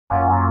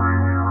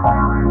What's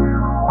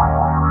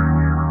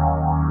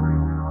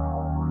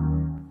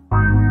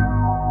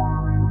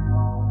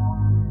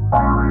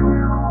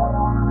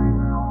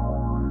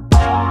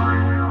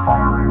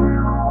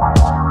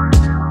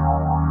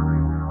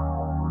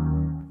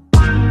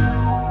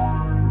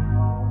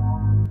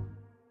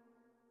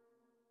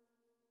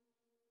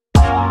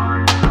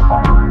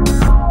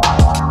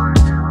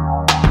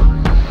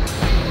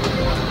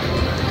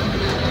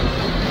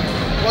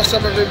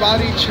up,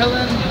 everybody?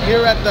 Chilling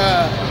here at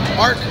the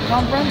ARC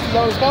conference. Is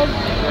that what it's called?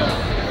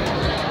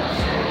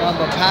 Yeah.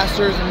 But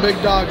pastors and big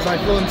dogs, I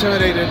feel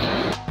intimidated.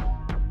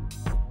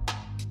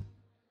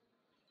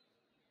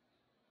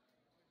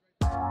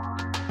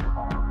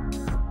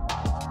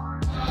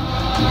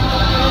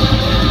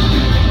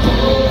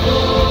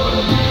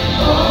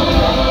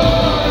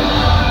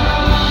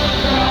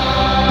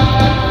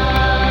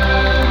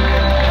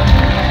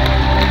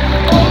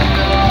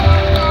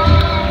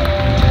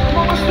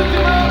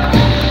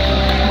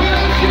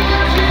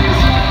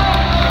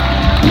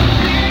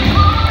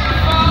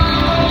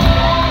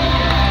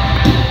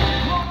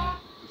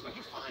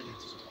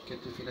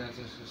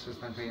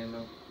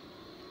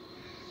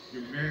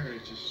 Your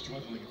marriage is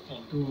struggling.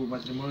 Tu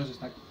matrimonio se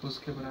está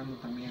quebrando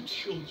también.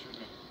 Children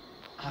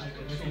are En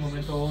este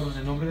momento oro en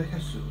el nombre de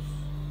Jesús.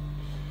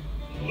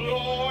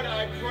 Lord,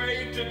 I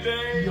pray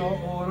today Yo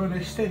oro en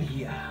este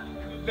día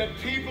that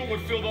people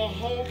would feel the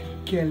hope,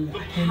 que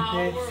la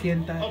gente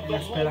sienta la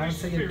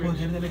esperanza y el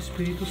poder del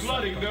Espíritu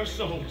flooding Santo their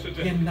soul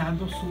today.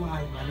 llenando su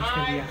alma en este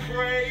I día.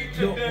 pray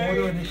Yo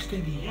oro en today,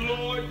 este día.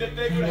 Lord, that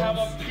they would have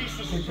a piece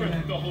of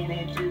strength to hold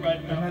on to right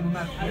now. Tengan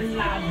una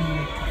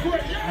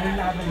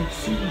alábenle,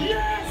 sí,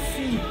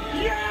 sí,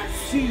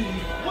 sí,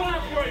 When I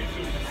praise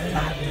you,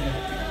 alábenle.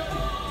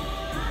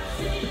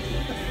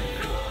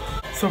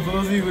 So for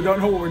those of you who don't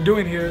know what we're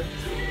doing here,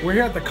 we're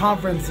here at the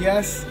conference,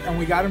 yes, and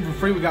we got him for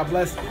free, we got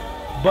blessed,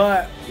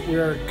 but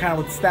we're kind of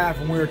with staff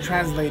and we were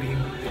translating.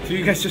 So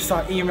you guys just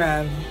saw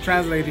E-Man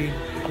translating.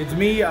 It's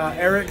me,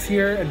 Eric's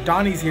here, and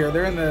Donnie's here.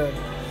 They're in the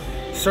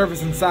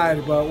service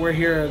inside, but we're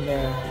here in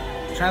the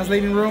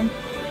translating room.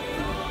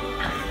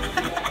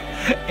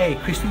 Hey,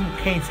 Christine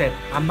Kane said,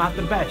 I'm not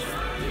the best,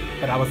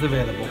 but I was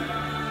available.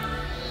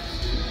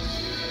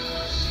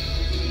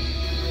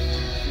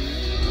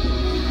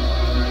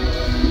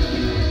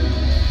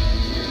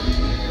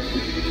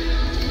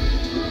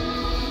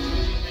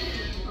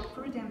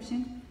 For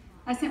redemption,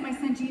 I sent my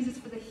son Jesus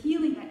for the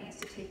healing that needs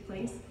to take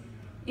place.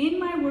 In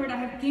my word, I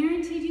have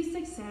guaranteed you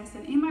success,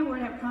 and in my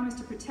word, I have promised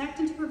to protect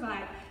and to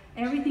provide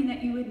everything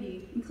that you would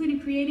need, including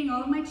creating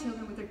all of my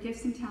children with their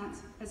gifts and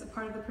talents as a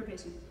part of the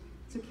provision.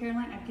 So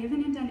Caroline, I've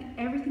given and done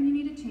everything you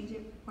need to change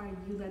it. Why are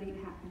you letting it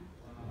happen?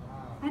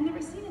 I'd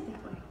never seen it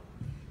that way.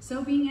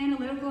 So being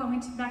analytical, I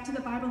went back to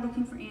the Bible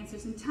looking for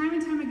answers. And time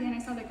again, I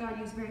saw that God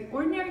used very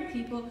ordinary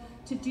people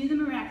to do the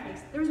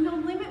miraculous. There was no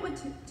limit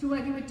to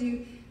what he would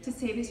do to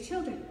save his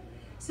children.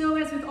 So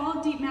as with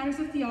all deep matters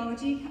of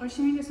theology, I was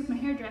sharing this with my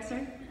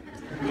hairdresser.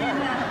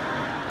 And,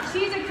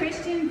 she's a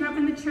Christian, grew up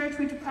in the church,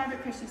 went to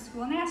private Christian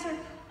school. And I asked her,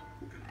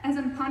 as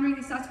I'm pondering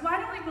these thoughts, why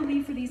don't we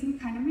believe for these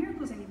kind of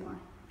miracles anymore?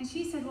 And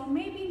she said, well,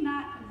 maybe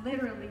not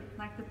literally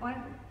like the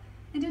Bible.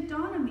 And it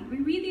dawned on me, we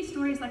read these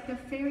stories like they're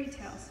fairy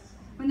tales,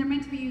 when they're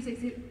meant to be used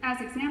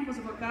as examples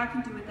of what God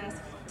can do with us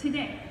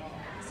today.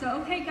 So,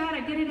 okay, God, I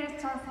get it,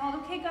 it's our fault.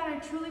 Okay, God, I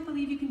truly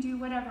believe you can do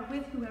whatever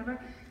with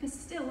whoever, but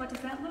still, what does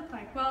that look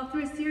like? Well,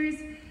 through a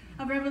series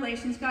of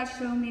revelations, God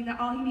showed me that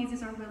all he needs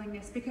is our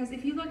willingness. Because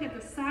if you look at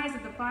the size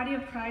of the body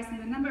of Christ and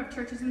the number of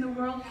churches in the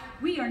world,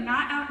 we are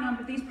not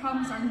outnumbered. These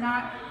problems are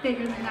not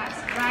bigger than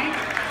us, right?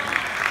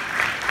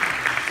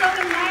 So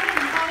in light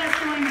of all that's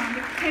going on,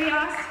 the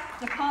chaos,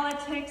 the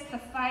politics, the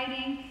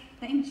fighting,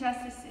 the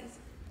injustices,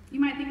 you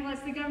might think, well,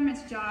 it's the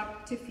government's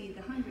job to feed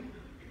the hungry.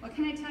 Well,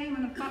 can I tell you,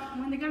 when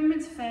the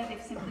government's fed,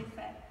 they've simply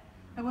fed.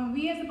 But when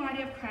we as the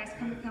body of Christ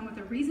come with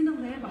a reason to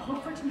live, a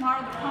hope for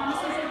tomorrow, the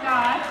promises of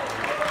God,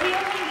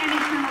 healing and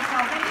eternal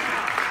salvation.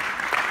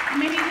 And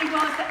maybe you think,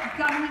 well, it's the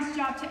government's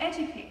job to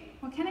educate.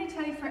 Well, can I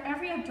tell you, for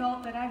every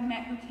adult that I've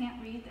met who can't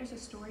read, there's a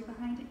story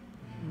behind it.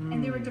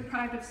 And they were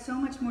deprived of so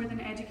much more than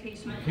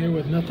education. Here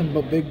with nothing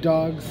but big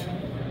dogs.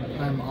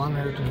 I'm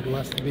honored and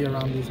blessed to be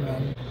around these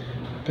men.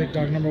 Big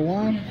dog number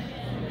 1.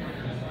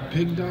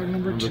 Big dog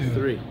number 2. Number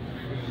 3.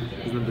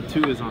 Because number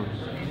 2 is on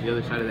the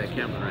other side of that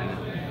camera right now.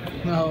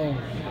 No.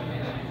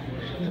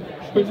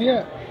 Where's he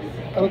at?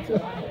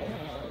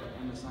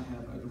 Unless I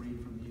have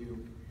agreed from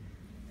you.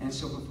 And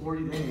so for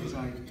 40 days,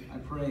 I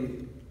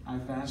prayed, I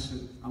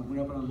fasted. I went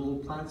up on a little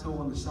plateau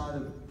on the side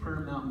of Prayer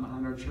Mountain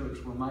behind our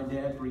church, where my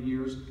dad for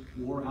years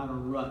wore out a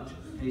rut,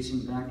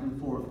 pacing back and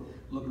forth,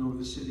 looking over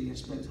the city. I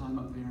spent time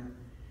up there.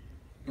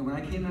 And when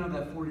I came out of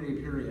that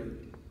 40-day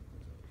period,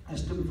 I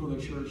stood before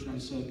the church and I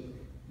said,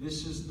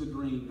 this is the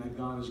dream that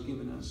God has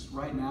given us.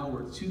 Right now,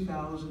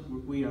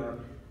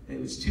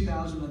 it's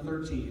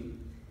 2013,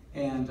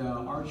 and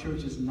our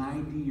church is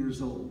 90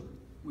 years old.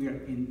 We are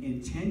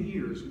in 10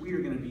 years, we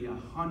are going to be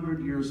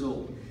 100 years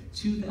old.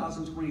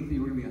 2023,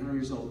 we're going to be 100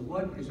 years old.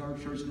 What is our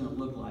church going to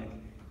look like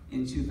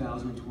in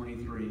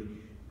 2023?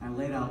 I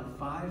laid out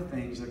 5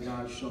 things that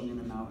God showed me in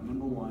the mountain.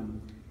 Number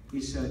 1, he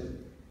said,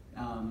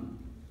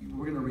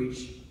 we're going to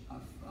reach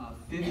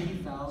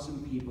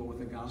 50,000 people with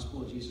the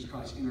gospel of Jesus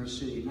Christ in our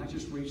city. Not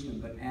just reach them,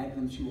 but add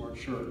them to our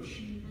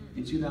church.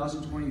 In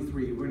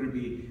 2023, we're going to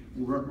be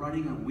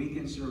running on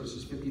weekend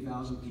services,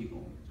 50,000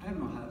 people. I don't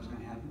know how that was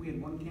going to happen. We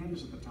had 1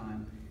 campus at the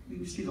time.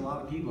 We see a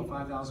lot of people,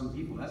 5,000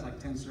 people. That's like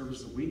 10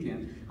 services a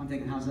weekend. I'm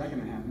thinking, how's that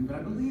going to happen? But I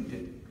believed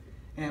it.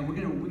 And we're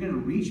going to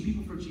reach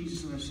people for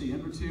Jesus in our city.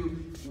 Number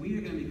 2, we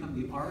are going to become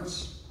the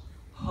arts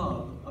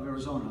hub of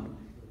Arizona.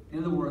 In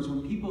other words,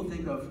 when people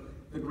think of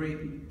the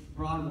great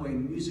Broadway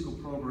musical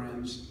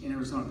programs in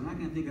Arizona, they're not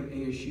going to think of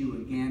ASU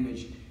and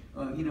Gambage.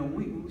 You know,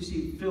 we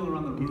see Fiddler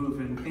on the Roof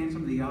and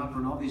Phantom of the Opera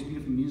and all these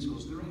beautiful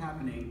musicals. They're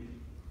happening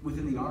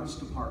within the arts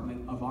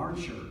department of our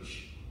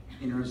church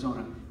in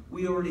Arizona.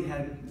 We already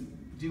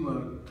do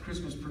a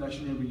Christmas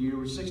production every year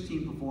with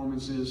 16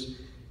 performances.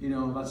 You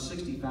know, about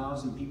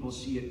 60,000 people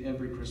see it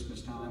every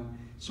Christmas time.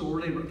 So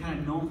we're kind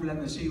of known for that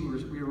in the city.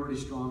 We're already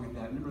strong at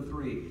that. Number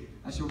 3,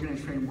 I said we're going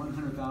to train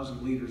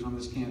 100,000 leaders on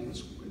this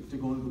campus to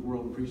go into the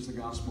world and preach the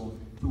gospel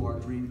through our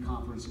Dream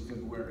Conference in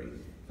February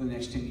for the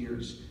next 10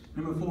 years.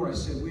 Number 4, I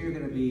said we are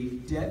going to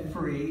be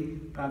debt-free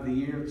by the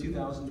year of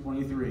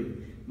 2023.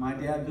 My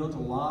dad built a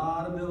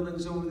lot of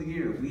buildings over the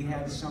year. We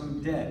had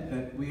some debt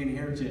that we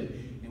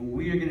inherited, and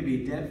we are going to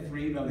be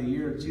debt-free by the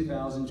year of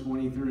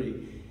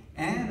 2023.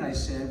 And I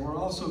said we're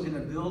also going to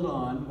build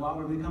on, while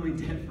we're becoming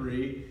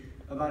debt-free,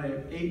 about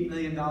an $8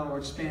 million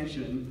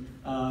expansion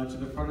to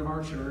the front of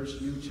our church,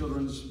 new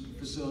children's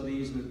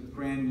facilities, and a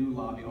brand new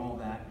lobby, all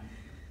that.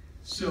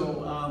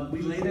 So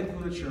we laid that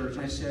for the church.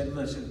 I said,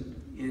 listen,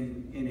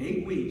 in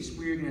 8 weeks,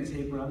 we're going to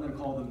take what I'm going to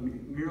call the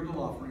miracle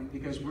offering,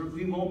 because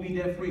we won't be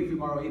debt-free if we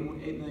borrow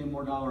 $8 million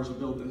more to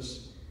build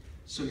this.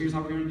 So here's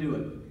how we're going to do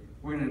it.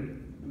 We're going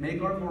to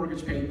make our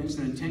mortgage payments,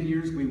 and in 10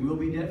 years, we will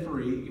be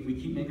debt-free if we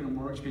keep making our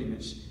mortgage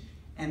payments.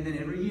 And then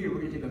every year, we're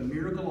going to take a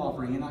miracle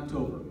offering in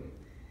October.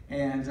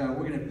 And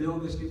we're going to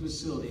build this new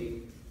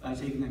facility by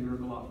taking that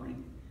miracle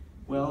offering.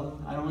 Well,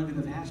 I'd only been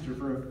the pastor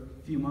for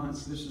a few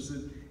months.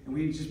 And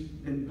we've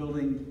just been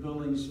building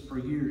buildings for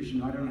years. You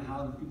know, I don't know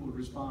how people would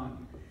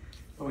respond.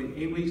 But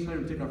 8 weeks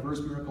later, we took our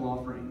first miracle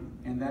offering,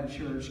 and that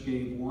church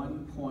gave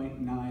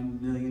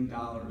 $1.9 million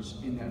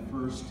in that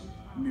first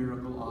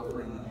miracle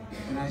offering.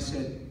 And I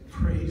said,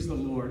 praise the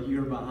Lord,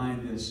 you're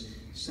behind this.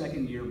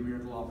 Second year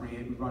miracle offering,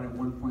 we brought in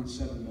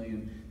 $1.7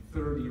 million.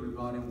 Third year, we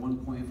brought in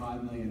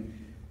 $1.5 million.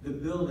 The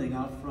building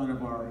out front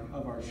of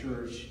our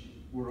church,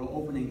 we're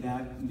opening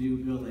that new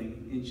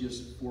building in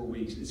just 4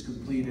 weeks. It's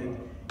completed.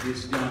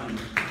 It's done.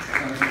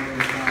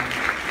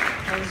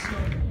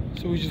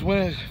 So we just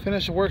went and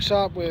finished a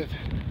workshop with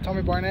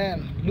Tommy Barnett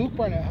and Luke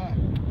Barnett, huh?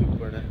 Luke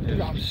Barnett.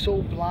 Dude, I'm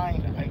so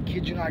blind. I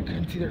kid you not, I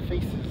couldn't see their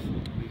faces.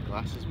 You need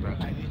glasses, bro.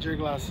 I need your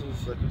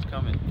glasses. Look who's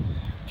coming.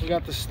 We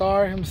got the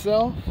star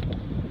himself.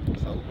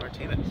 Saul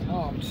Martinez.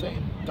 Oh, I'm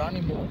saying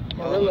Donnie Murillo.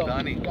 Oh,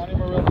 Donnie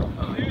Murillo.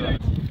 Oh, yeah.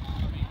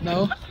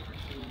 No?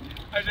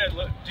 I said,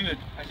 look, dude,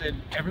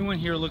 everyone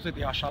here looks like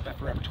they all shop at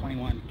Forever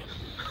 21.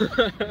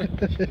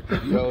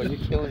 Bro, you're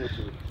killing it,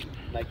 dude.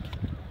 Like,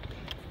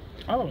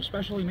 Oh,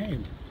 specially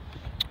made.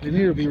 They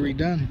need to be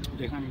redone.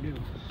 They kind of do.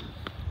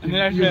 And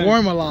then You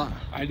warm a lot.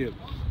 I do.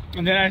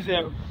 And then I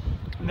said,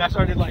 and I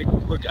started like,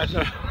 look, I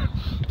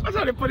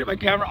started putting my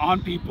camera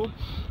on people,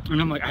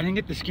 and I'm like, I didn't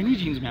get the skinny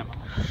jeans memo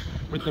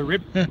with the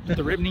rib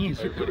knees.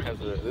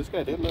 This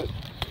guy did look.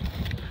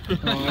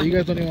 You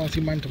guys don't even want to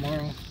see mine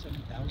tomorrow.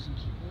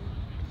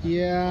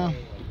 Yeah.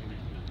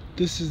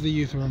 This is the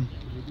youth room.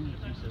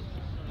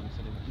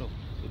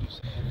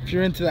 If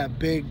you're into that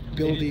big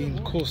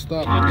building, cool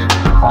stuff,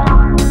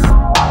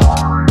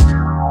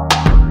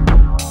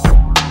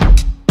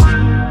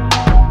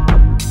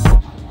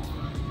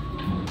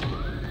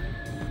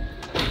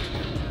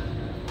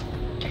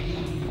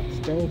 it's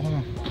dope,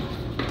 huh?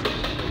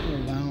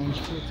 Little lounge.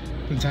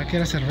 Pensaba que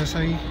era cerveza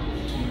ahí.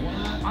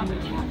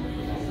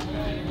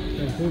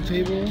 The whole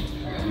table.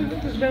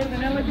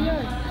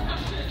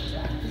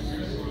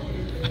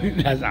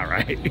 That's not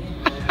right.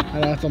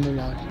 That's on the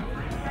vlog.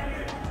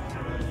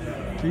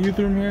 The youth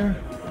room here,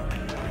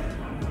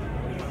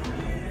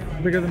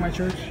 bigger than my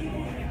church.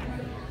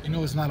 You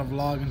know it's not a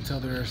vlog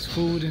until there's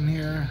food in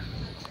here.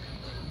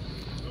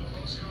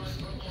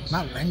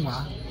 Not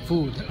lengua,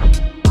 food.